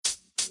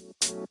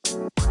Hello,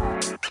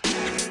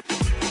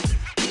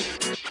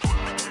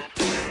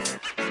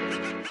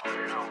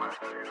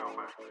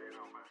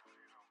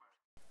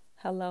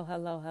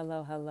 hello,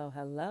 hello, hello,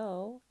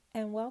 hello,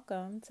 and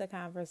welcome to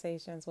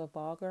Conversations with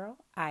Ball Girl.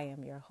 I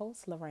am your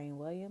host, Lorraine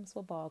Williams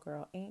with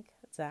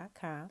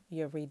BallGirlInc.com,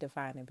 your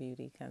redefining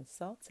beauty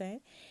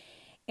consultant.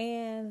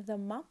 And the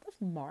month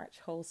of March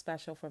holds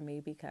special for me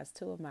because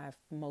two of my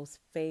most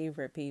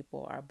favorite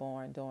people are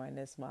born during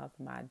this month,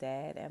 my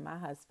dad and my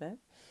husband.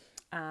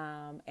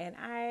 And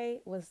I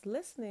was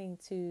listening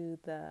to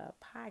the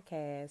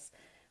podcast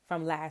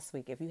from last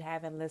week. If you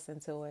haven't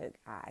listened to it,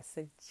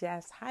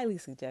 highly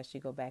suggest you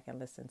go back and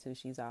listen to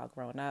She's All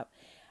Grown Up.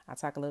 I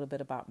talk a little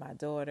bit about my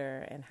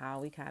daughter and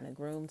how we kind of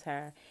groomed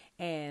her.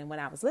 And when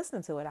I was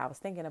listening to it, I was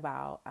thinking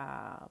about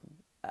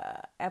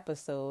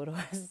episode,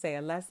 or say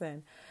a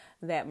lesson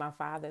that my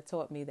father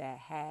taught me that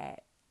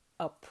had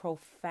a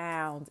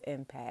profound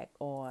impact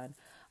on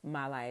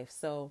my life.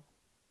 So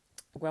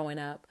growing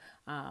up,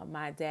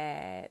 my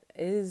dad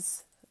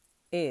is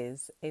a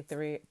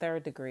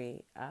third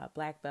degree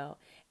black belt,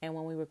 and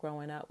when we were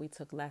growing up, we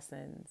took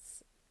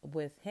lessons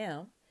with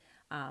him.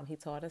 He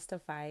taught us to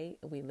fight.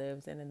 We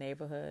lived in a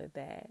neighborhood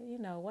that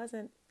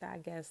wasn't, I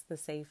guess, the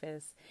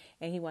safest,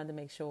 and he wanted to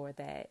make sure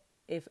that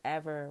if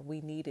ever we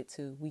needed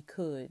to, we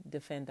could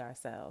defend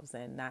ourselves,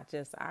 and not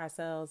just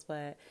ourselves,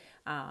 but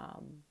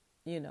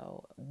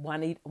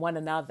one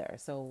another.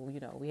 So,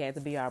 we had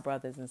to be our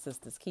brothers and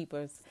sisters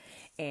keepers.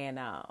 And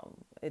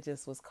it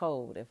just was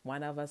cold. If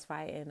one of us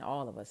fighting,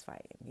 all of us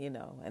fighting,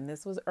 And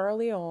this was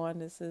early on.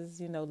 This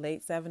is,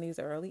 late 70s,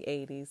 early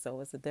 80s.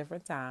 So it's a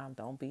different time.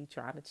 Don't be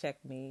trying to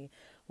check me,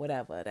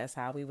 whatever. That's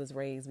how we was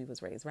raised. We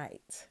was raised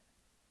right.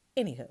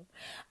 Anywho.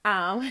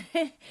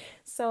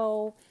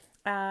 So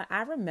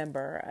I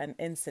remember an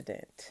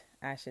incident,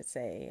 I should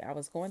say. I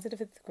was going to the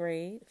fifth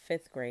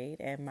grade,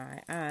 and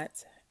my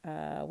aunt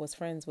was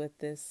friends with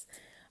this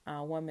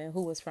woman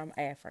who was from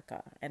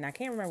Africa, and I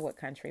can't remember what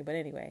country, but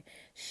anyway,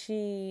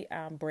 she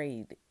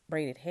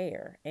braided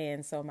hair,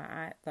 and so my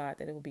aunt thought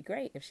that it would be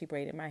great if she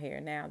braided my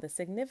hair. Now, the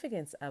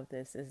significance of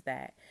this is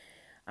that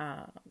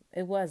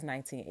it was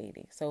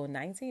 1980, so in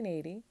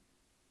 1980,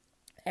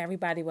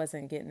 everybody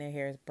wasn't getting their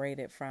hairs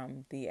braided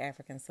from the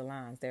African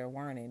salons. There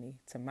weren't any,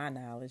 to my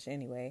knowledge,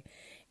 anyway,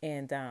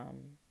 and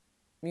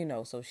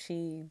so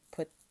she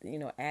put,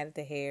 added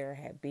the hair,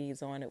 had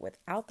beads on it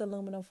without the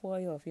aluminum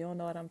foil. If you don't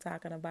know what I'm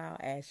talking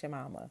about, ask your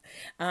mama.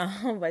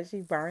 But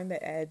she burned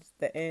the edge,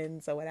 the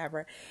ends, or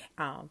whatever.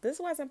 This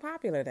wasn't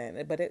popular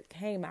then, but it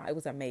came out. It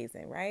was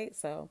amazing, right?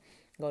 So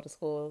go to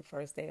school,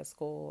 first day of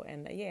school,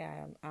 and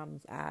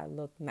I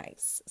look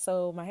nice.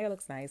 So my hair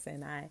looks nice,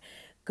 and I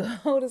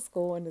go to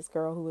school, and this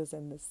girl who was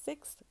in the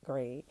sixth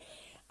grade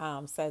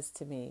says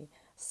to me,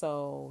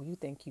 "So you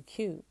think you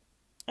cute?"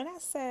 And I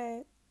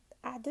said,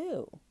 "I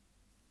do."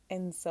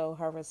 And so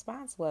her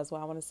response was,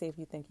 "Well, I want to see if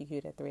you think you're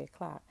cute at 3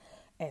 o'clock.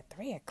 At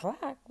 3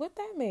 o'clock? What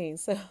that mean?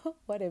 So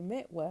what it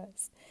meant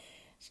was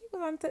she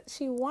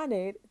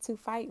wanted to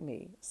fight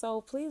me.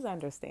 So please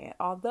understand,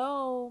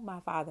 although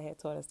my father had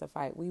taught us to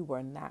fight, we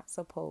were not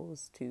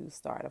supposed to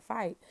start a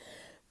fight,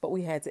 but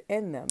we had to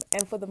end them.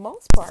 And for the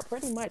most part,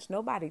 pretty much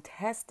nobody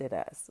tested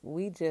us.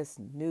 We just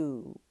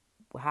knew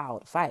how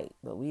to fight,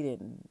 but we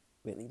didn't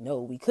really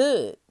know we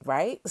could,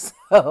 right?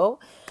 So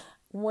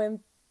when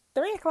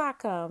 3 o'clock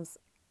comes,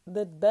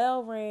 the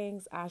bell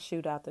rings, I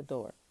shoot out the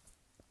door.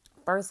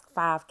 First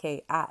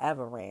 5K I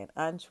ever ran,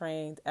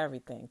 untrained,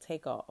 everything,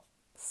 take off,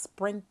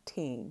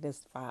 sprinting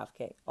this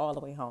 5K all the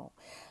way home.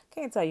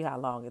 Can't tell you how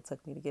long it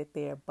took me to get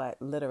there,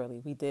 but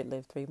literally we did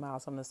live 3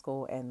 miles from the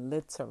school, and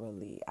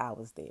literally I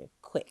was there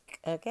quick,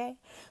 okay?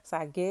 So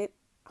I get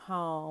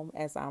home.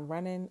 As I'm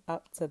running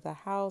up to the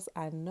house,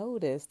 I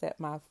noticed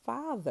that my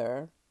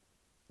father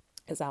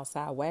is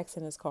outside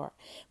waxing his car.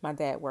 My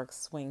dad works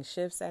swing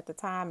shifts at the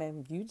time,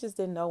 and you just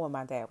didn't know when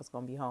my dad was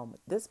going to be home.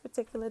 This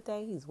particular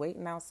day, he's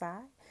waiting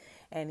outside,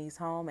 and he's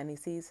home, and he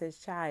sees his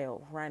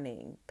child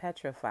running,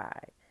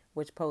 petrified,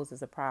 which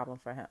poses a problem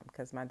for him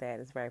because my dad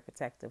is very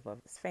protective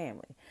of his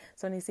family.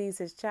 So when he sees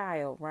his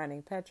child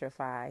running,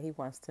 petrified, he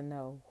wants to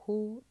know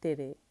who did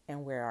it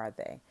and where are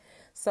they.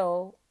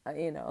 So,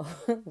 we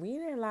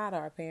didn't lie to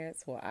our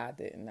parents. Well, I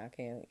didn't. I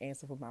can't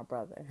answer for my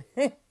brother.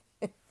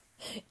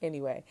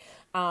 Anyway,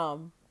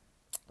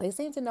 they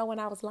seemed to know when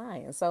I was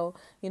lying. So,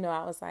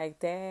 I was like,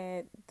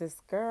 "Dad, this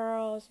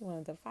girl, she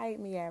wanted to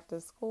fight me after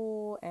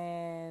school,"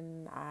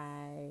 and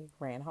I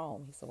ran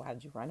home. He said, "Why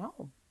did you run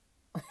home?"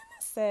 I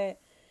said,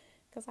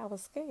 "Because I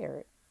was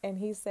scared." And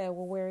he said,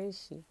 "Well, where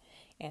is she?"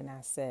 And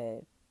I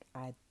said,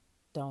 "I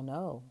don't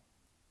know."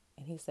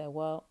 And he said,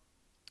 "Well,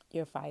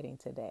 you're fighting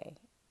today."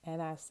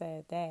 And I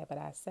said, "Dad," but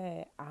I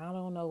said, "I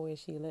don't know where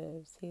she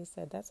lives." He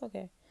said, "That's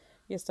okay.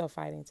 You're still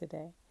fighting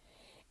today."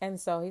 And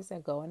so he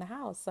said, "Go in the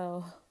house."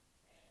 So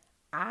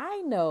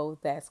I know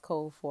that's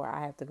code for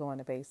I have to go in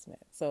the basement.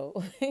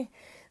 So,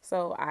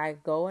 so I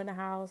go in the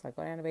house, I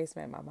go down the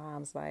basement. My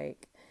mom's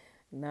like,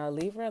 "No,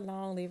 leave her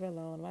alone, leave her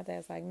alone." My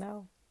dad's like,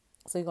 "No."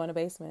 So we go in the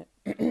basement.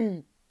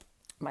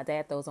 My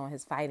dad throws on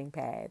his fighting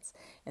pads.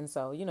 And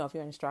so, if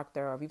you're an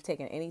instructor or if you've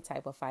taken any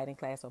type of fighting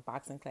class or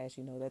boxing class,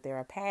 you know that there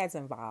are pads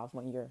involved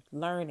when you're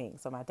learning.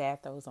 So my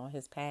dad throws on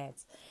his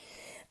pads.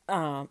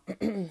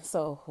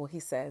 So he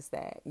says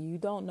that you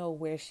don't know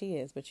where she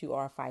is, but you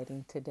are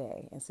fighting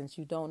today. And since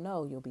you don't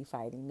know, you'll be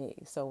fighting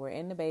me. So we're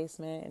in the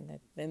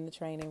basement in the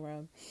training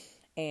room,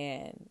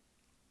 and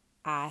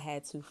I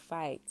had to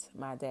fight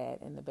my dad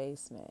in the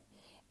basement.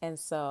 And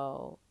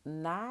so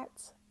not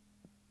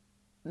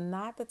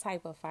the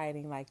type of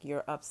fighting like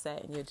you're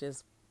upset and you're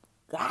just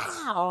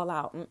all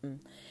out.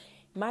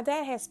 My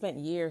dad has spent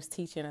years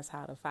teaching us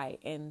how to fight,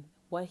 and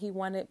what he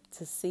wanted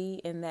to see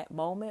in that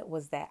moment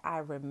was that I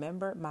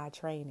remembered my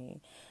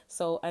training.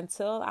 So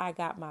until I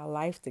got my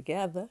life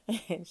together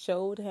and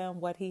showed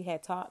him what he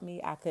had taught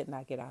me, I could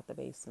not get out the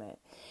basement.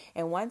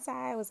 And once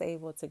I was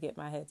able to get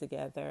my head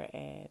together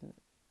and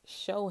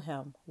show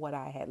him what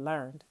I had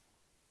learned,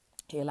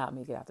 he allowed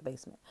me to get out the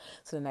basement.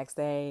 So the next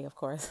day, of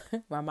course,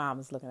 my mom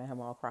is looking at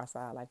him all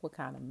cross-eyed, like, what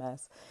kind of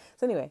mess?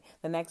 So anyway,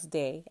 the next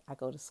day I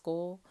go to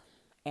school,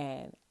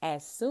 and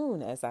as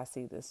soon as I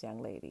see this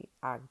young lady,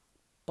 I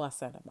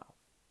bust in her mouth,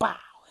 bow,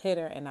 hit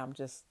her, and I'm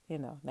just,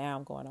 now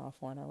I'm going off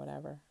on her or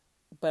whatever.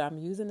 But I'm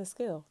using the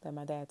skill that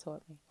my dad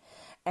taught me.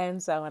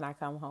 And so when I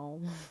come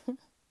home,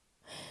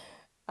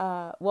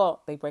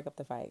 they break up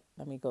the fight.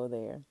 Let me go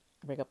there.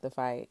 Break up the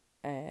fight.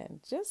 And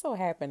just so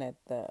happened that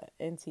the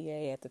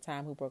NTA at the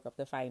time who broke up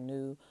the fight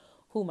knew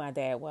who my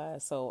dad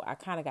was. So I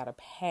kind of got a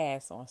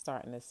pass on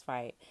starting this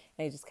fight.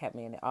 They just kept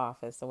me in the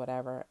office or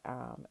whatever.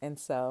 And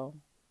so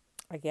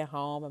I get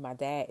home and my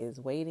dad is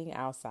waiting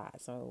outside.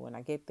 So when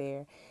I get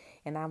there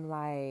and I'm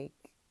like,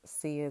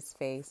 see his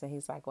face, and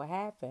he's like, what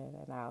happened?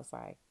 And I was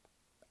like,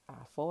 I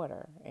fought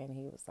her. And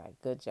he was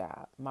like, good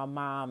job. My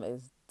mom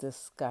is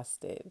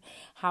disgusted.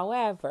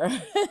 However,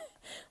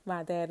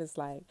 my dad is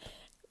like,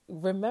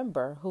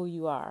 remember who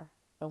you are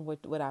and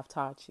what I've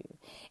taught you.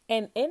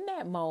 And in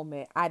that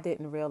moment, I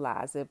didn't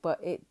realize it, but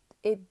it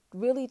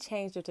really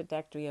changed the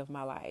trajectory of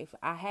my life.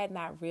 I had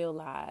not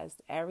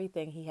realized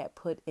everything he had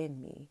put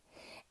in me.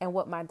 And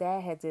what my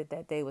dad had did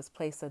that day was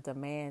place a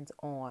demand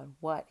on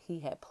what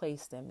he had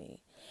placed in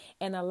me.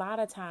 And a lot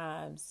of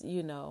times,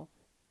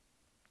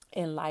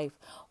 in life,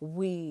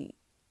 we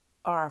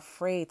are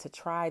afraid to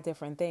try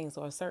different things,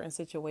 or certain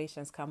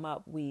situations come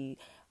up, we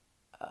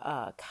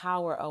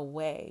cower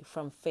away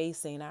from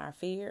facing our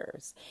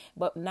fears,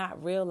 but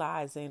not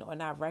realizing or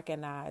not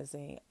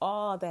recognizing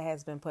all that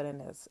has been put in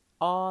us.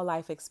 All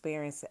life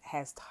experience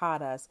has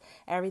taught us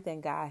everything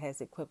God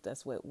has equipped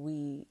us with.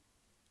 We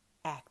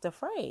act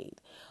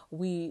afraid.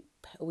 We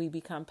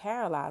become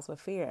paralyzed with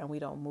fear, and we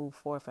don't move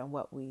forth in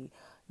what we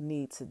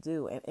need to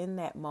do. And in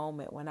that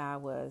moment when I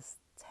was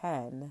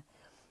 10,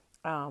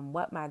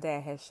 what my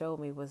dad had showed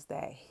me was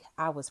that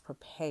I was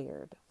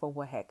prepared for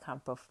what had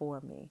come before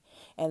me,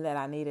 and that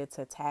I needed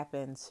to tap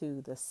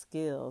into the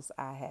skills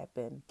I had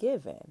been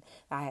given,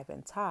 I had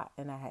been taught,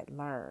 and I had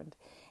learned.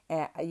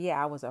 And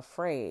I was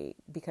afraid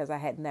because I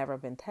had never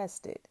been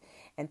tested.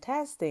 And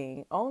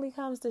testing only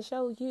comes to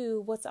show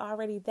you what's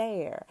already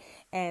there.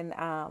 And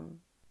I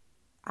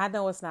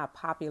know it's not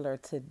popular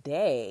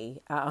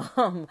today,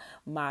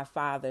 my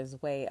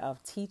father's way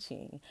of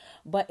teaching,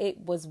 but it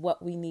was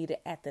what we needed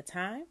at the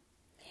time.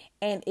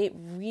 And it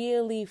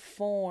really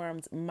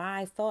formed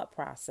my thought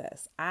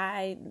process.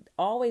 I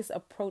always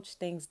approach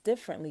things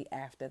differently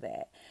after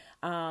that.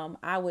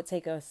 I would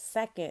take a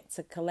second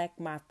to collect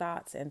my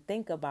thoughts and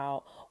think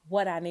about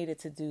what I needed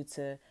to do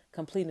to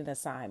complete an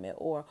assignment,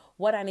 or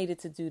what I needed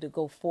to do to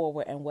go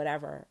forward and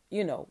whatever,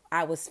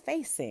 I was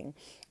facing.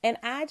 And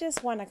I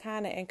just want to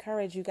kind of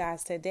encourage you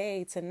guys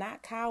today to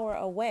not cower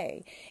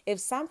away. If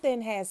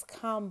something has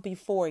come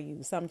before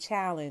you, some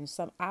challenge,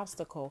 some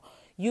obstacle,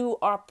 you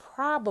are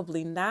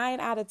probably 9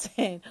 out of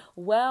 10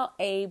 well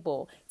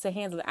able to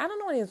handle it. I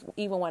don't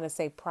even want to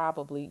say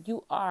probably.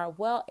 You are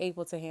well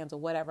able to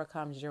handle whatever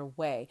comes your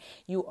way.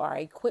 You are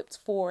equipped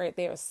for it.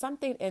 There is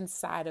something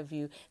inside of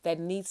you that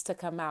needs to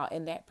come out,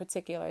 and that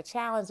particular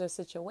challenge or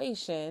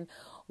situation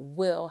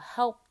will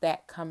help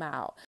that come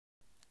out.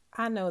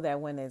 I know that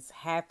when it's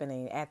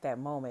happening at that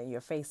moment, you're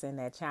facing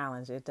that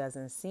challenge, it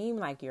doesn't seem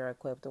like you're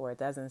equipped, or it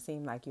doesn't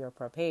seem like you're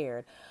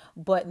prepared,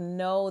 but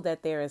know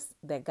that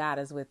that God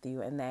is with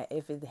you, and that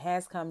if it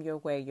has come your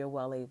way, you're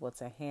well able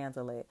to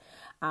handle it.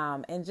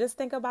 And just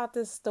think about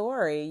this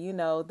story.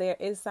 There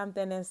is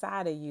something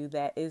inside of you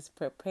that is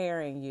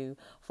preparing you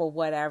for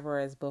whatever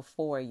is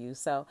before you.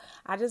 So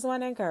I just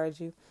want to encourage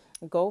you.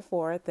 Go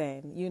forth,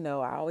 and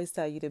I always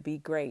tell you to be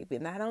great,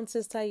 and I don't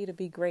just tell you to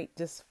be great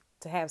just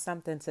to have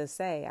something to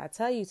say. I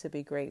tell you to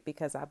be great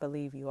because I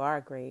believe you are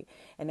great,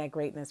 and that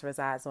greatness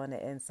resides on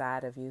the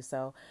inside of you.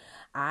 So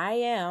I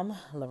am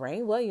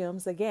Lorraine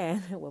Williams,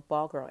 again, with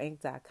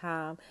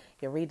ballgirlinc.com,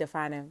 your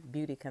redefining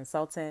beauty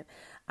consultant.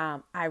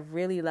 I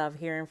really love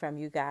hearing from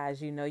you guys.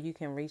 You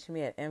can reach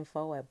me at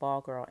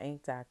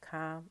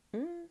info@ballgirlinc.com.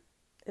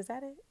 Is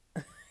that it?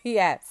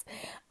 Yes.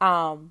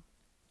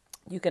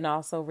 You can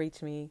also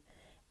reach me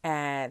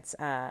at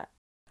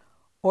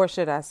or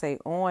should I say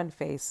on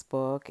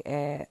Facebook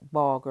at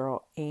Ball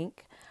Girl Inc.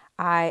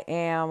 I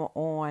am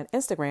on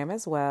Instagram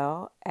as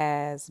well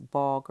as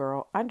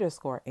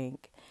ballgirl_Inc.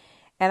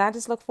 And I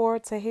just look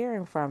forward to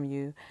hearing from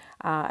you.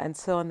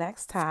 Until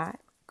next time,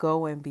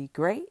 go and be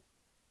great.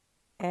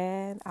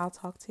 And I'll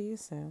talk to you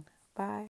soon. Bye.